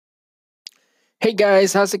Hey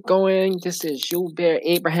guys, how's it going? This is Gilbert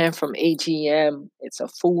Abraham from AGM. It's a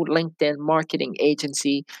full LinkedIn marketing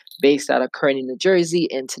agency based out of Kearney, New Jersey.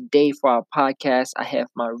 And today for our podcast, I have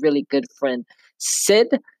my really good friend Sid.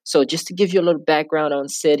 So, just to give you a little background on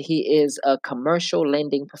Sid, he is a commercial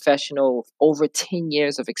lending professional with over 10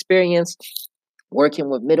 years of experience working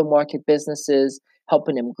with middle market businesses,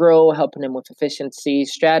 helping them grow, helping them with efficiency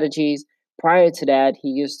strategies. Prior to that, he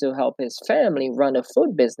used to help his family run a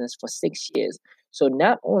food business for 6 years. So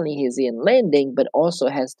not only is he in lending, but also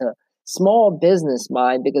has the small business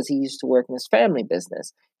mind because he used to work in his family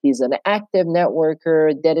business. He's an active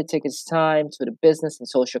networker, dedicates time to the business and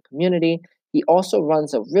social community. He also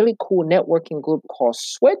runs a really cool networking group called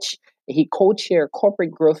Switch. He co-chaired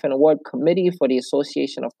Corporate Growth and Award Committee for the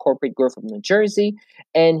Association of Corporate Growth of New Jersey,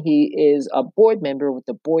 and he is a board member with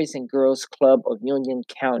the Boys and Girls Club of Union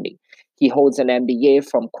County. He holds an MBA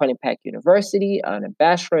from Quinnipiac University and a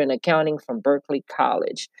Bachelor in Accounting from Berkeley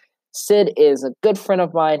College. Sid is a good friend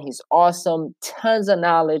of mine. He's awesome, tons of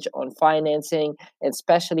knowledge on financing, and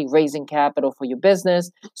especially raising capital for your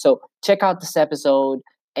business. So check out this episode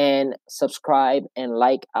and subscribe and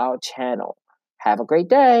like our channel. Have a great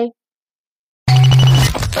day.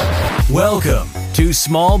 Welcome to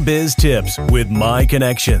Small Biz Tips with My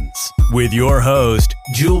Connections with your host,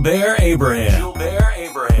 Gilbert Abraham,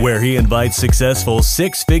 where he invites successful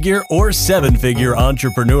six-figure or seven-figure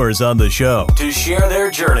entrepreneurs on the show to share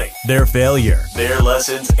their journey, their failure, their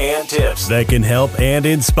lessons, and tips that can help and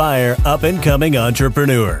inspire up-and-coming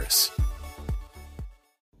entrepreneurs.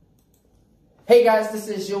 Hey guys, this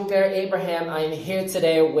is Gilbert Abraham. I'm here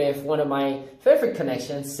today with one of my favorite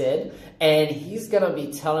connections, Sid, and he's going to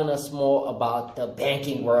be telling us more about the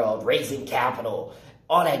banking world, raising capital,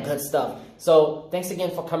 all that good stuff. So thanks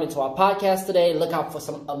again for coming to our podcast today. Look out for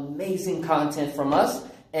some amazing content from us,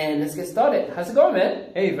 and let's get started. How's it going,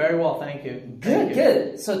 man? Hey, very well, thank you.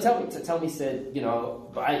 Good. So tell me, Sid,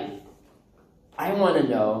 I want to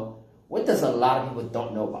know, what does a lot of people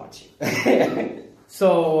don't know about you?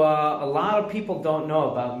 So a lot of people don't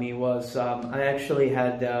know about me was I actually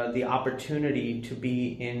had the opportunity to be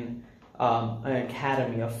in an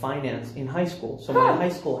academy of finance in high school. So my high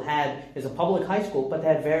school is a public high school, but they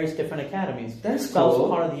had various different academies. That's so cool. I was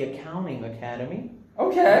part of the accounting academy.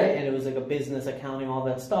 Okay. Right? And it was like a business accounting, all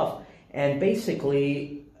that stuff. And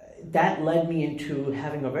basically that led me into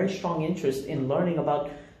having a very strong interest in learning about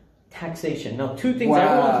taxation. Now, two things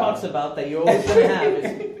everyone talks about that you're always going to have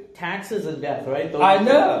is taxes and death, right? I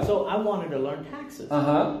know. So I wanted to learn taxes.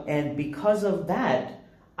 Uh-huh. And because of that,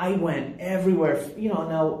 I went everywhere.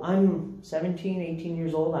 Now I'm 17, 18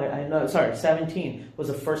 years old. 17 was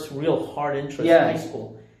the first real hard interest in high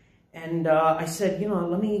school. And I said,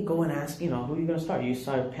 let me go and ask, who are you going to start? You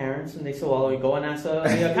start parents, and they said, well, you go and ask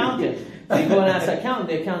the accountant. So you go and ask the accountant.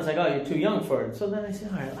 The accountant's like, oh, you're too young for it. So then I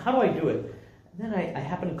said, all right, how do I do it? And then I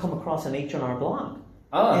happened to come across an H&R Block.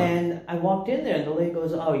 Oh. And I walked in there, and the lady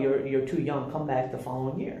goes, oh, you're too young. Come back the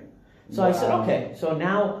following year. So I said, okay. So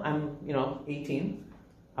now I'm, 18.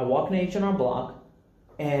 I walk in H&R Block,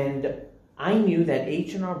 and I knew that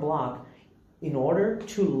H&R Block, in order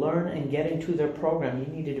to learn and get into their program, you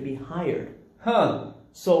needed to be hired.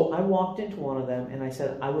 So I walked into one of them, and I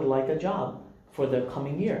said, I would like a job for the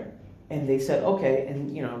coming year. And they said, okay,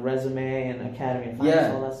 and, resume and academy and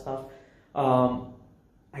finance, all that stuff.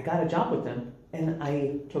 I got a job with them. And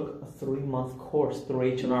I took a 3-month course through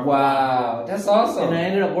H&R. Wow, that's awesome. And I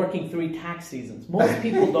ended up working 3 tax seasons. Most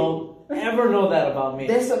people don't ever know that about me.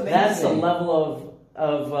 That's amazing. That's the level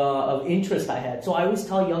of interest I had. So I always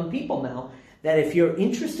tell young people now that if you're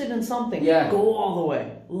interested in something, go all the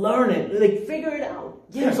way. Learn it. Figure it out.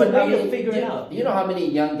 Yeah, There's a way to figure it out. You know how many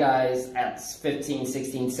young guys at 15,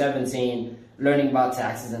 16, 17 learning about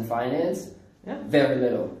taxes and finance? Yeah. Very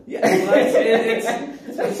little. Yeah,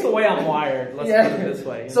 it's the way I'm wired. Let's put it this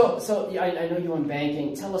way. So I know you're in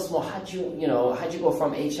banking. Tell us more. How'd you go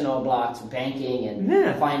from H&R Block to banking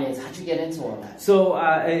and finance? How'd you get into all that? So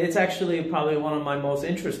it's actually probably one of my most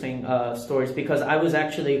interesting stories because I was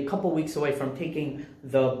actually a couple weeks away from taking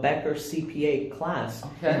the Becker CPA class.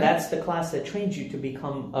 Okay. And that's the class that trains you to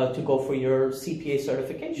become to go for your CPA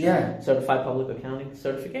certification, Certified Public Accounting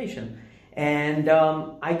Certification. And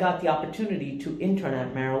I got the opportunity to intern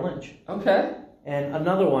at Merrill Lynch. Okay. And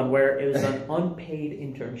another one where it was an unpaid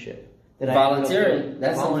internship. Volunteering.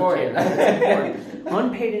 That's important.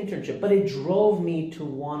 Unpaid internship. But it drove me to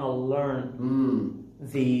want to learn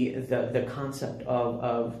the concept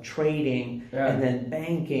of trading and then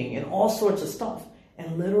banking and all sorts of stuff.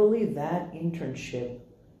 And literally that internship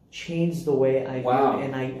changed the way I viewed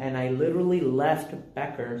it. And I literally left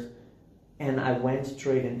Becker's and I went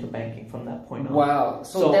straight into banking from that point on. Wow.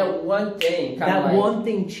 So that one thing one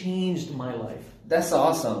thing changed my life. That's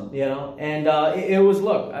awesome. You know, and it was,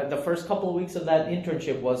 the first couple of weeks of that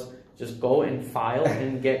internship was just go and file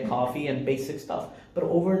and get coffee and basic stuff. But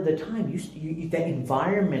over the time, you that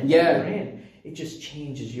environment that you're in, it just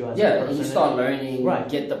changes you as a person. And you start learning, right.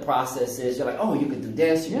 Get the processes. You're like, oh, you can do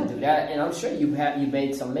this, you can do that. And I'm sure you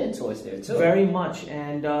made some mentors there too. Very much.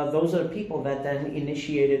 And those are the people that then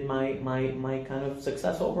initiated my kind of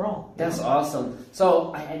success overall. That's awesome.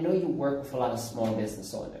 So I know you work with a lot of small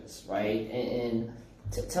business owners, right? And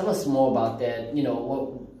tell us more about that. You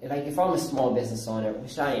know, like if I'm a small business owner,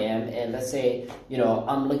 which I am, and let's say, you know,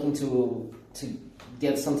 I'm looking to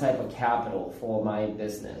get some type of capital for my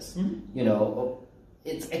business. Mm-hmm. You know,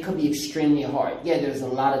 it could be extremely hard. Yeah, there's a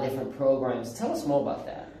lot of different programs. Tell us more about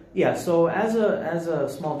that. Yeah, so as a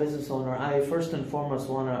small business owner, I first and foremost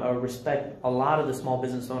want to respect a lot of the small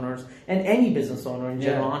business owners and any business owner in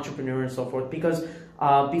general, entrepreneur and so forth, because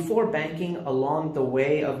before banking, along the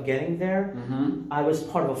way of getting there, I was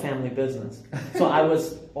part of a family business. So I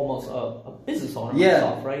was almost a business owner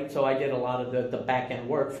myself, right? So I did a lot of the back-end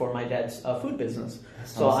work for my dad's food business.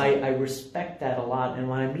 That's so awesome. I respect that a lot. And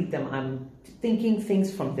when I meet them, I'm thinking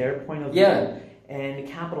things from their point of view. And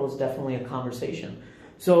capital is definitely a conversation.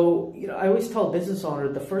 So, you know, I always tell business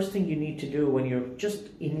owners, the first thing you need to do when you're just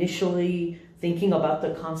initially thinking about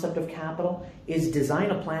the concept of capital is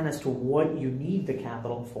design a plan as to what you need the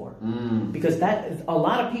capital for. Because that a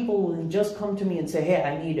lot of people will just come to me and say, hey,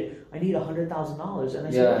 I need $100,000. And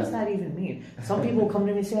I say, what does that even mean? Some people come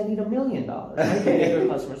to me and say, I need $1 million. Right? Bigger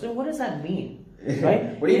customers. So what does that mean?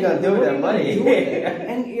 Right? What are you going to do with that money?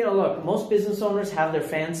 And, you know, look, most business owners have their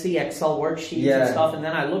fancy Excel worksheets and stuff, and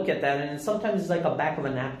then I look at that, and sometimes it's like a back of a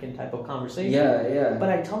napkin type of conversation. But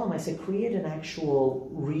I tell them, I say, create an actual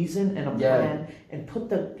reason and a plan, and put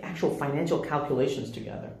the actual financial calculations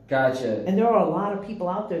together. Gotcha. And there are a lot of people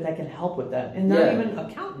out there that can help with that, and not even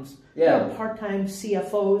accountants. There are part-time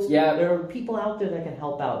CFOs. There are people out there that can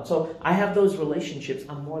help out. So I have those relationships.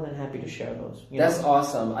 I'm more than happy to share those. That's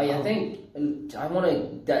awesome. I think I want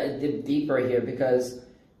to dip deeper here because,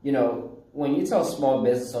 you know, when you tell small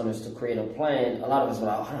business owners to create a plan, a lot of us are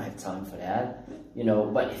like, oh, I don't have time for that. You know,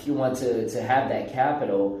 but if you want to have that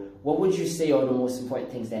capital, what would you say are the most important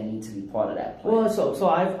things that need to be part of that plan? Well, so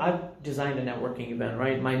I've designed a networking event,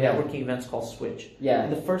 right? My networking event's called Switch.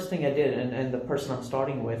 And the first thing I did, and the person I'm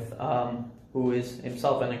starting with, who is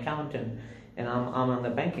himself an accountant, and I'm on the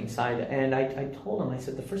banking side, and I told him, I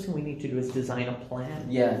said, the first thing we need to do is design a plan.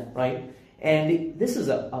 Right? And this is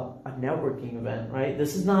a networking event, right?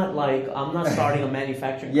 This is not like, I'm not starting a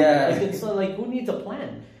manufacturing company. Like, it's not like, who needs a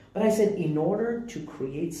plan? But I said, in order to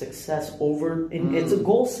create success it's a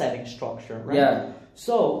goal-setting structure, right?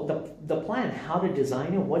 So the plan, how to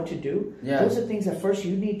design it, what to do, those are things that first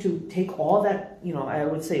you need to take all that, you know, I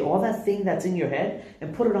would say all that thing that's in your head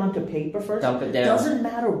and put it onto paper first. Dump it down. Doesn't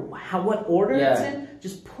matter what order it's in,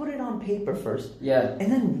 just put it on paper first.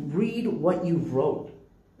 And then read what you wrote.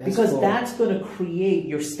 Because that's going to create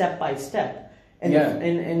your step-by-step. And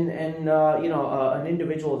you know, an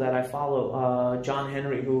individual that I follow, John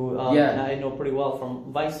Henry, who I know pretty well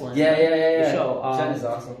from Viceland. The show. John is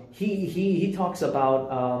awesome. He talks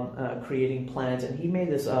about creating plans, and he made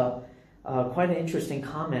this quite an interesting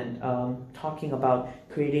comment talking about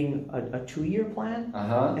creating a 2-year plan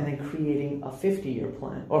and then creating a 50-year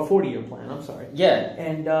plan or 40-year plan. I'm sorry.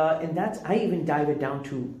 And that's, I even dive it down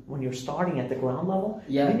to when you're starting at the ground level.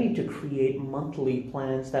 You need to create monthly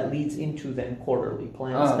plans that leads into then quarterly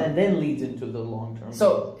plans and then leads into the long term.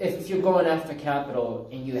 So if you're going after capital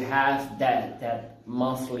and you have that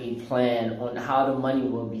monthly plan on how the money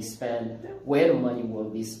will be spent, where the money will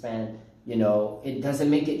be spent. You know, it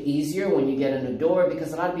doesn't make it easier when you get in the door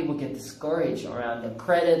because a lot of people get discouraged around the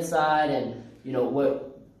credit side and, you know,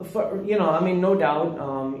 I mean, no doubt,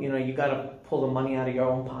 you know, you got to pull the money out of your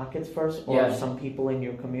own pockets first or some people in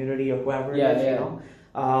your community or whoever it is, you know.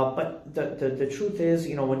 But the truth is,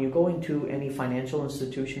 you know, when you go into any financial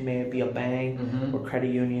institution, may it be a bank or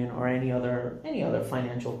credit union or any other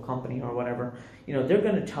financial company or whatever, you know, they're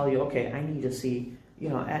going to tell you, okay, I need to see, you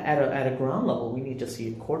know, at a ground level, we need to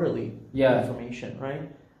see quarterly information, right?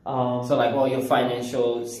 So like all your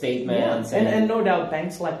financial statements. And no doubt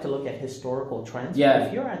banks like to look at historical trends. But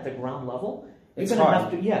if you're at the ground level, you're going to have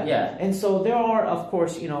to, And so there are, of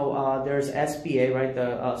course, you know, there's SBA, right?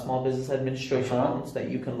 The Small Business Administration loans that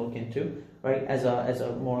you can look into, right? As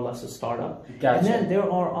a more or less a startup. And then there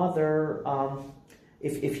are other,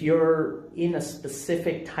 if you're in a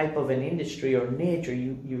specific type of an industry or niche, or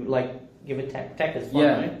you like, give it tech is fun,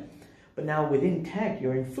 right? But now within tech,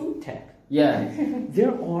 you're in food tech. Yeah.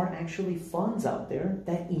 There are actually funds out there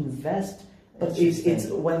that invest, but it's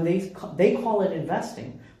when they call it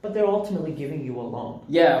investing, but they're ultimately giving you a loan.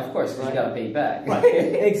 Yeah, of course, because you got to pay it back. Right,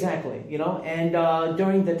 exactly. You know, and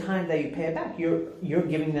during the time that you pay it back, you're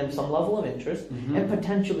giving them some level of interest and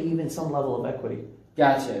potentially even some level of equity.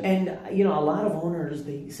 Gotcha. And you know, a lot of owners,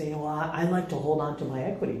 they say, "Well, I like to hold on to my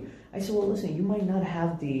equity." I said, "Well, listen, you might not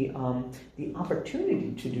have the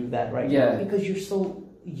opportunity to do that right now because you're so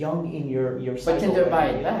young in your cycle." But can they buy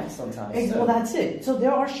it back sometimes? Well, that's it. So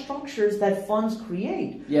there are structures that funds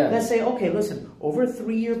create that say, "Okay, listen, over a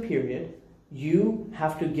 3-year period, you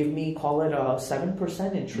have to give me, call it a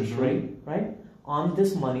 7% interest rate, right, on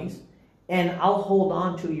this monies, and I'll hold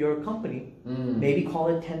on to your company, maybe call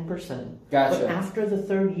it 10%. Gotcha. But after the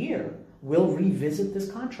 3rd year, we'll revisit this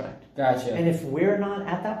contract. Gotcha. And if we're not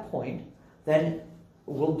at that point, then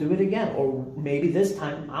we'll do it again. Or maybe this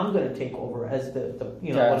time I'm going to take over as the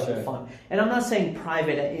whatever fund." And I'm not saying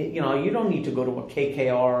private, you know, you don't need to go to a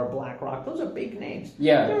KKR or BlackRock. Those are big names.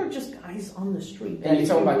 Yeah. They're just guys on the street. And you're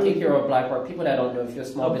talking about KKR or BlackRock. People that don't know, if you're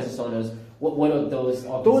small business owners, what are those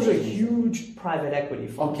organizations? Those are huge private equity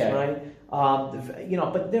funds, right? You know,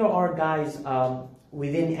 but there are guys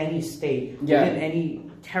within any state, within any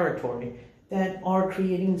territory, that are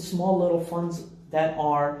creating small little funds that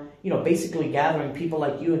are, you know, basically gathering people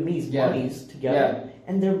like you and me's monies together,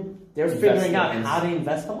 and they're figuring out how to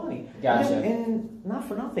invest the money. Gotcha. And not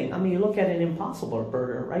for nothing. I mean, you look at an Impossible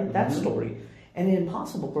Burger, right? That story. And an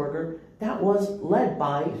Impossible Burger, that was led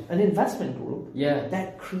by an investment group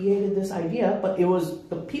that created this idea, but it was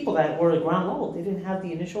the people that were at ground level, they didn't have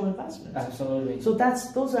the initial investments. Absolutely. So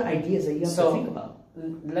those are ideas that you have to think about.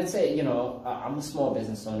 Let's say, you know, I'm a small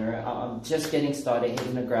business owner. I'm just getting started,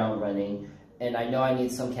 hitting the ground running, and I know I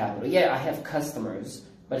need some capital. Yeah, I have customers,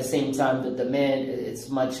 but at the same time, the demand, it's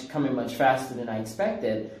coming much faster than I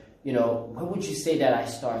expected. You know, where would you say that I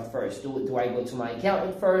start first? Do I go to my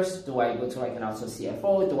accountant first? Do I go to like an outsourced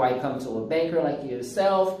CFO? Do I come to a banker like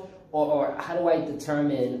yourself? Or how do I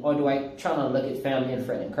determine, or do I try to look at family and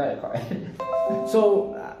friend and credit card?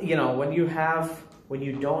 So, you know, when you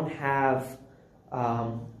don't have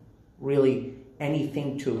really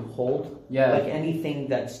anything to hold, like anything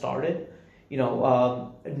that started, you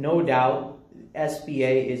know, no doubt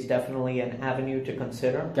SBA is definitely an avenue to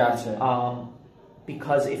consider. Gotcha.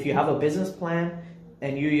 Because if you have a business plan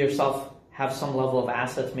and you yourself have some level of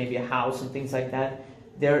assets, maybe a house and things like that,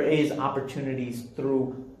 there is opportunities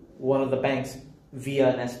through one of the banks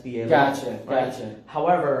via an SBA loan. Gotcha.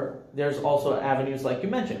 However, there's also avenues like you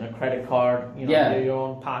mentioned, a credit card, you know, your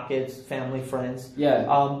own pockets, family, friends.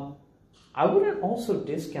 I wouldn't also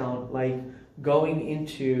discount like going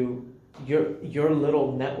into your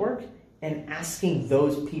little network and asking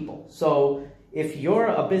those people. So if you're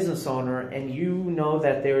a business owner and you know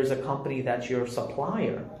that there's a company that's your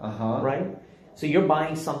supplier, right? So you're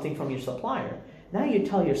buying something from your supplier. Now you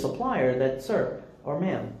tell your supplier that, "Sir or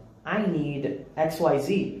ma'am, I need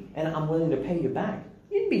XYZ and I'm willing to pay you back."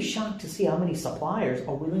 You'd be shocked to see how many suppliers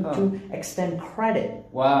are willing to extend credit.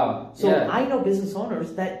 Wow. So I know business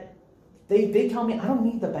owners that they tell me, "I don't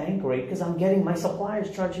need the bank rate because I'm getting my suppliers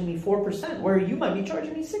charging me 4%, where you might be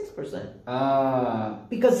charging me 6%.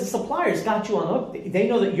 Because the suppliers got you on hook. They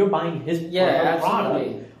know that you're buying his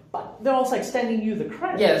product, but they're also extending you the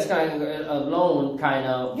credit. Yeah, it's kind of a loan, kind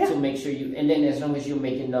of, to make sure you, and then as long as you're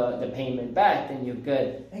making the payment back, then you're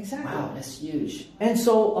good. Exactly. Wow, that's huge. And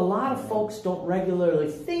so a lot of folks don't regularly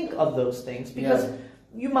think of those things because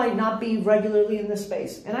you might not be regularly in this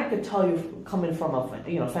space. And I could tell you, coming from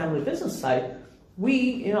a family business side,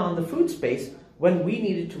 we, on the food space, when we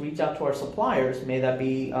needed to reach out to our suppliers, may that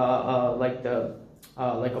be like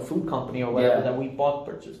a food company or whatever that we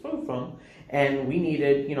purchased food from, and we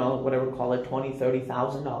needed, whatever, call it $20,000,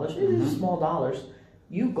 $30,000. These are small dollars.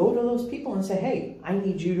 You go to those people and say, "Hey, I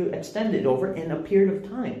need you to extend it over in a period of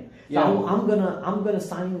time. So I'm gonna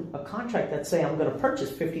sign a contract that say I'm gonna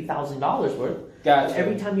purchase $50,000 worth. Gotcha.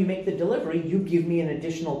 Every time you make the delivery, you give me an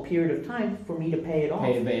additional period of time for me to pay it off."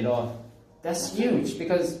 Pay it off. That's huge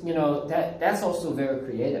because that's also very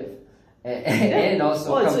creative. And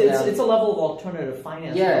also it's a level of alternative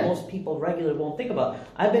finance that most people regularly won't think about.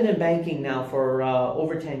 I've been in banking now for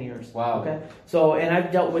over 10 years. Wow. Okay. So, and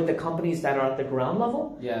I've dealt with the companies that are at the ground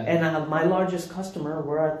level. Yeah. And my largest customer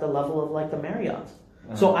were at the level of like the Marriotts.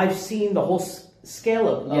 So I've seen the whole scale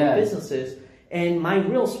of businesses. And my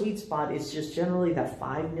real sweet spot is just generally that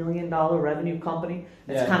 $5 million revenue company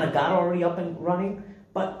that's kind of got already up and running.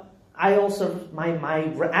 But I also, my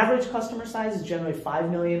average customer size is generally $5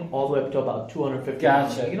 million all the way up to about $250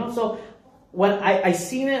 million. So when I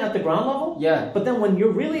seen it at the ground level. Yeah. But then when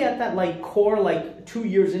you're really at that like core, like 2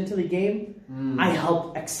 years into the game, I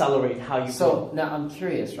help accelerate how you So now I'm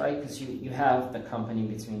curious, right? Because you have the company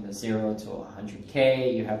between the 0 to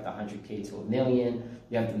 100K, you have the 100K to $1 million,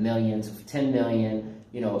 you have the million to 10 million.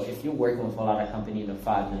 You know, if you're working with a lot of companies in the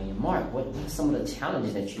 5 million mark, what are some of the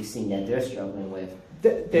challenges that you've seen that they're struggling with?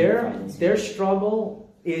 Their struggle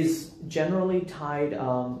is generally tied,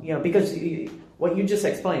 because what you just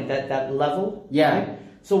explained, that level. Yeah. Right?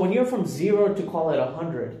 So when you're from 0 to call it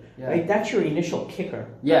 100, right? That's your initial kicker.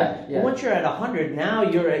 Yeah. Right? But once you're at 100, now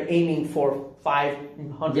you're aiming for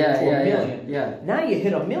 500 to $1 million. Yeah. Now you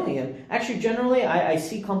hit $1 million. Actually, generally, I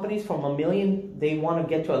see companies from $1 million, they want to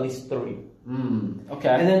get to at least 3. Okay.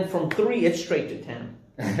 And then from 3, it's straight to 10.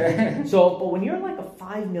 So, but when you're like a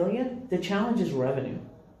 5 million, the challenge is revenue.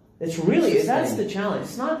 It's really, that's the challenge.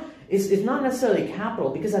 It's not necessarily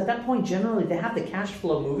capital, because at that point, generally, they have the cash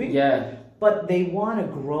flow moving. Yeah. But they want to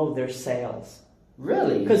grow their sales.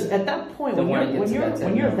 Really? Because at that point, when you're at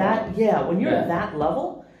that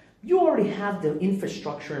level, you already have the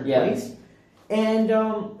infrastructure in place. And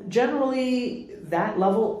generally, that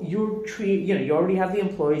level, you already have the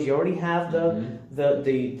employees, you already have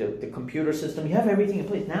the computer system, you have everything in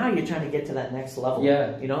place. Now you're trying to get to that next level.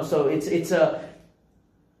 Yeah. So it's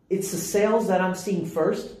the sales that I'm seeing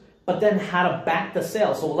first, but then how to back the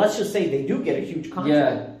sales. So let's just say they do get a huge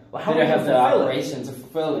contract. Yeah. Well, how do they have the operation to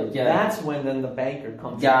fulfill it? Yeah. That's when then the banker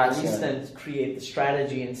comes Gotcha. in. He's then create the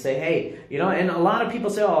strategy and say, hey, and a lot of people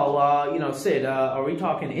say, Sid, are we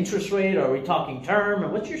talking interest rate? Or are we talking term?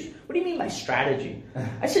 And what do you mean by strategy?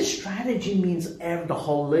 I said strategy means the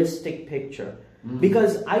holistic picture.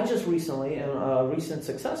 Because I just recently, in recent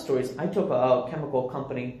success stories, I took a chemical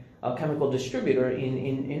company, a chemical distributor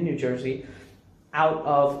in New Jersey, out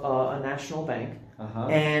of a national bank.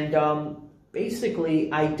 And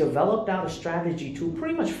basically, I developed out a strategy to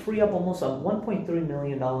pretty much free up almost $1.3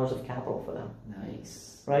 million of capital for them.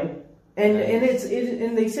 Nice. Right?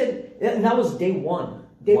 And they said, and that was day one.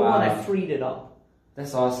 Day one, I freed it up.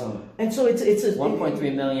 That's awesome. And so it's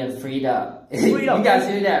 1.3 million freed up. Freed up. You guys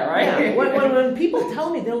hear that, right? Yeah. When people tell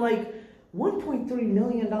me, they're like, $1.3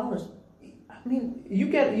 million. I mean,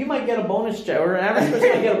 you might get a bonus check, or an average person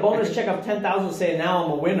might get a bonus check of 10,000, saying now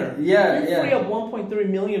I'm a winner. Yeah, you free up 1.3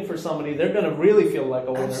 million for somebody, they're gonna really feel like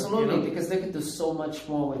a winner. Absolutely, because they could do so much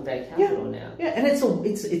more with that capital now. Yeah, and it's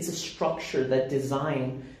a structure, that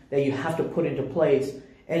design that you have to put into place,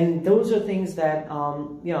 and those are things that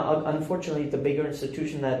unfortunately, the bigger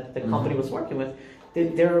institution that the company was working with,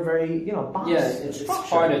 they're very, box it's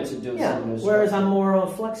harder to do. Yeah, whereas I'm more of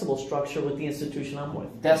a flexible structure with the institution I'm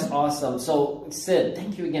with. That's awesome. So, Sid,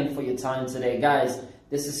 thank you again for your time today. Guys,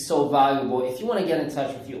 this is so valuable. If you want to get in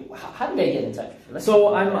touch with you, how do they get in touch with you?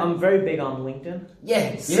 So I'm very big on LinkedIn.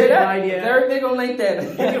 Yeah, very big on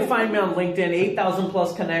LinkedIn. You can find me on LinkedIn, 8,000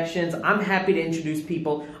 plus connections. I'm happy to introduce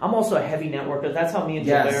people. I'm also a heavy networker. That's how me and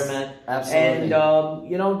Joubert met. Absolutely.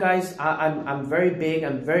 And guys, I'm very big.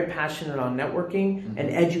 I'm very passionate on networking and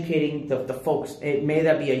educating the folks. May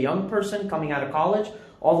that be a young person coming out of college,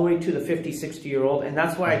 all the way to the 50, 60-year-old, and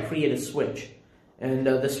that's why I created Switch. And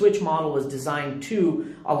the Switch model was designed to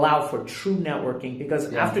allow for true networking,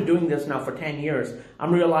 because after doing this now for 10 years,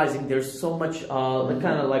 I'm realizing there's so much kind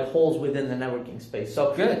of like holes within the networking space.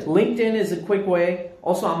 So LinkedIn is a quick way.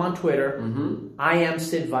 Also, I'm on Twitter. I am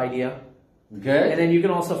Sid Vaidia. Good. And then you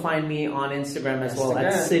can also find me on Instagram as well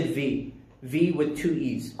at Sid V. V with 2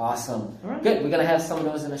 E's. Awesome. All right. Good. We're going to have some of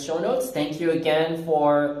those in the show notes. Thank you again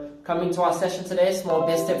for coming to our session today. Small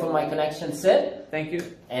biz tip from my connection, Sid. Thank you.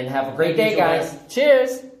 And have a great day, guys.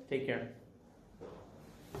 Cheers. Take care.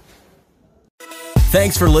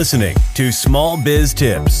 Thanks for listening to Small Biz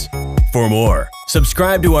Tips. For more,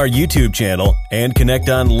 subscribe to our YouTube channel and connect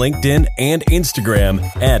on LinkedIn and Instagram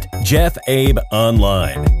at Jeff Abe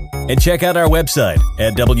Online. And check out our website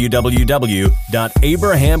at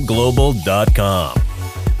www.abrahamglobal.com.